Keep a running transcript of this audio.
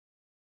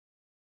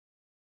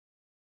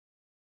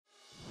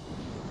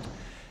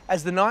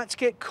As the nights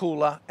get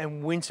cooler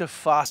and winter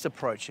fast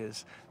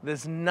approaches,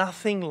 there's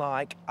nothing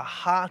like a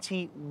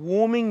hearty,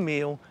 warming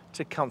meal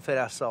to comfort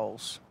our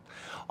souls.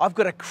 I've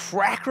got a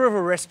cracker of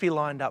a recipe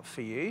lined up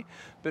for you,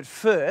 but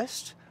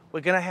first,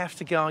 we're gonna have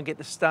to go and get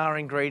the star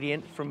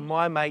ingredient from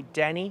my mate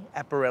Danny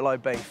at Borrello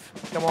Beef.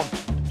 Come on.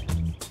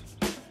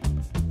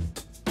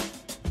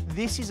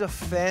 This is a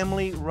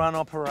family-run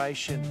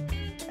operation,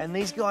 and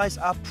these guys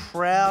are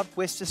proud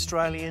West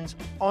Australians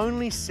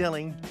only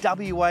selling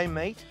WA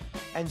meat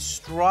and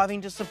striving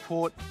to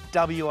support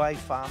WA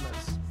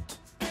farmers.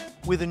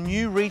 With a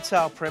new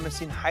retail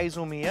premise in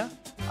Hazelmere,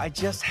 I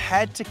just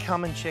had to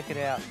come and check it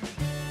out.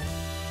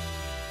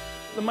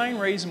 The main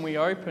reason we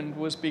opened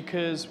was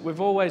because we've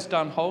always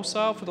done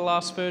wholesale for the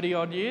last 30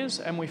 odd years,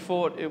 and we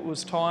thought it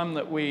was time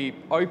that we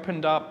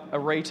opened up a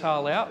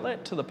retail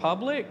outlet to the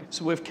public.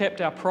 So we've kept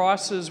our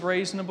prices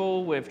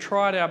reasonable, we've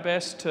tried our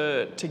best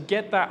to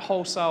get that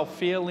wholesale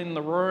feel in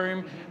the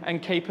room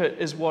and keep it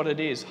as what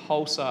it is,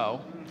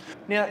 wholesale.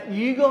 Now,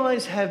 you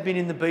guys have been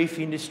in the beef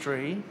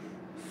industry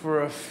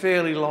for a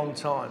fairly long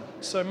time.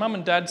 So Mum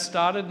and Dad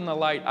started in the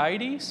late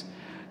 80s.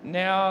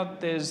 Now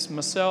there's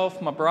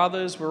myself, my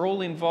brothers, we're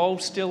all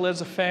involved still as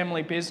a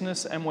family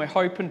business, and we're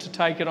hoping to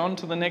take it on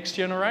to the next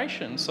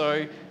generation.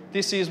 So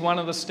this is one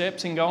of the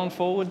steps in going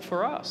forward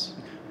for us.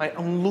 Mate,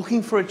 I'm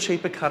looking for a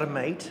cheaper cut of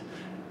meat.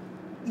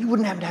 You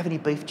wouldn't happen to have any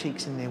beef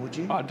cheeks in there, would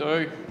you? I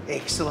do.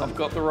 Excellent. I've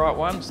got the right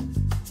ones.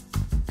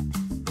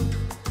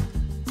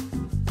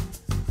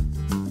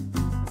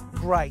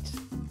 Great.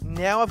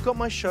 Now I've got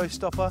my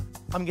showstopper.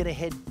 I'm gonna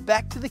head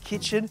back to the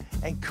kitchen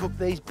and cook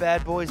these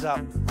bad boys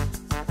up.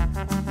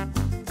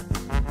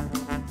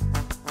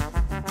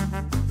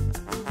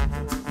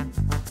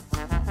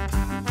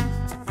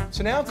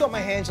 So now I've got my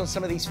hands on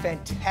some of these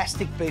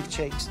fantastic beef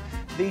cheeks.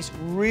 These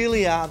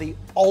really are the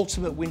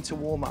ultimate winter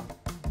warmer.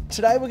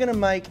 Today we're gonna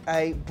make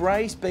a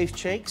braised beef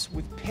cheeks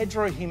with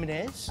Pedro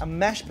Ximenez, a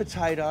mashed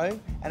potato,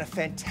 and a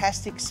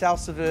fantastic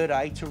salsa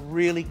verde to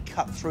really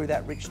cut through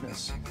that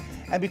richness.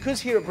 And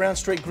because here at Brown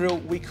Street Grill,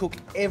 we cook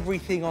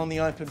everything on the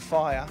open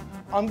fire,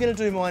 I'm gonna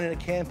do mine in a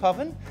camp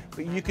oven,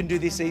 but you can do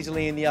this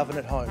easily in the oven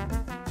at home.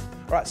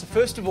 All right, so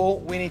first of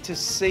all, we need to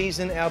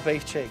season our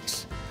beef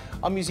cheeks.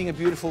 I'm using a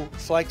beautiful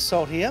flake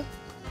salt here.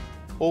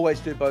 Always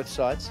do both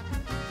sides.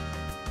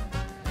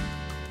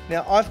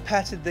 Now, I've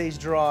patted these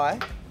dry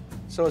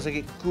so as I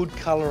get good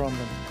colour on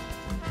them.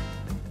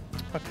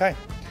 Okay,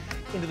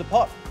 into the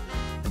pot.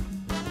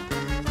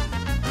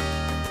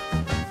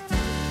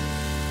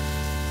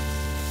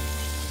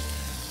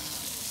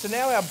 So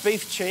now our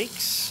beef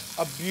cheeks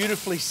are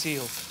beautifully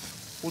sealed.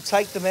 We'll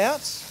take them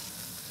out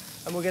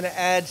and we're going to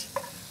add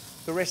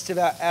the rest of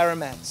our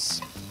aromats.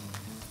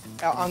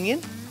 Our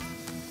onion,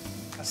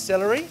 our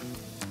celery,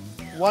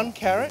 1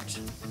 carrot,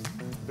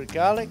 a bit of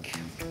garlic.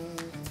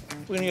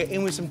 We're going to go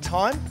in with some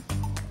thyme,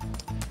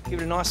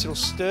 give it a nice little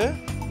stir.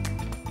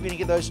 We're going to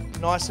get those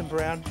nice and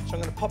brown. So I'm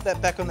going to pop that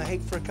back on the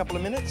heat for a couple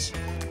of minutes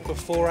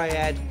before I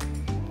add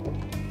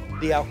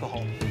the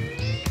alcohol.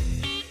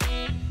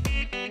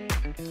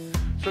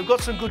 So we've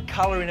got some good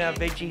colour in our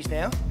veggies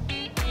now.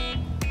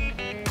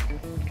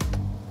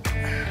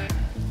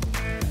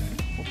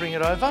 We'll bring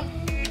it over,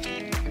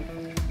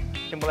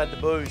 then we'll add the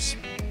booze.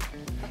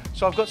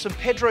 So I've got some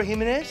Pedro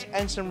Ximenez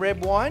and some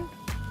red wine.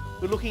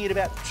 We're looking at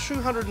about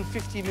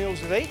 250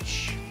 mils of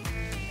each,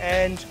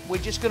 and we're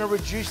just going to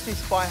reduce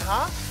this by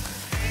half.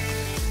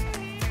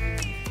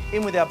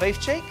 In with our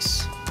beef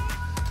cheeks.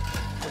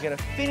 We're going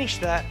to finish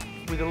that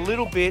with a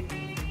little bit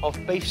of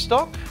beef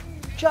stock,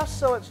 just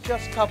so it's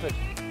just covered.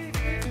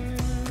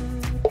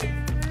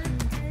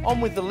 On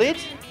with the lid,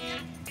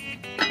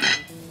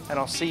 and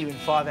I'll see you in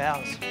 5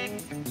 hours.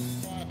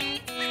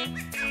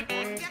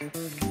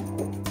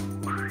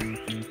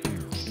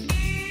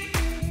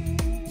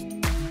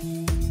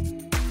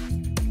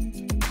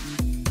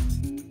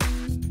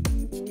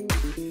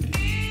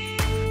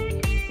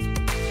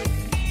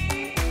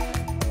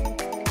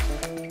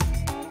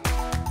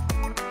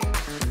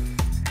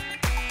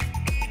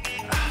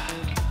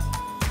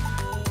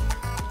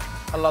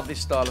 I love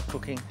this style of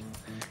cooking.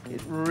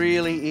 It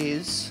really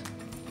is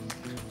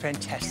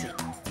fantastic.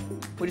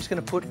 We're just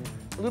going to put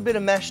a little bit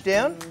of mash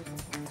down,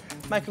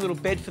 make a little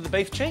bed for the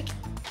beef cheek.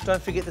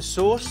 Don't forget the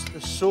sauce.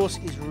 The sauce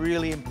is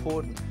really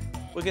important.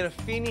 We're going to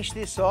finish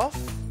this off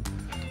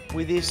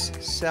with this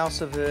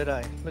salsa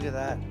verde. Look at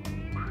that.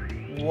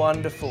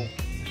 Wonderful.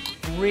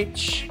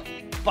 Rich,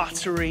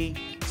 buttery,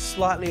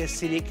 slightly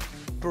acidic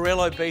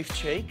Borrello beef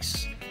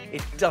cheeks.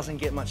 It doesn't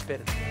get much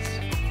better than this.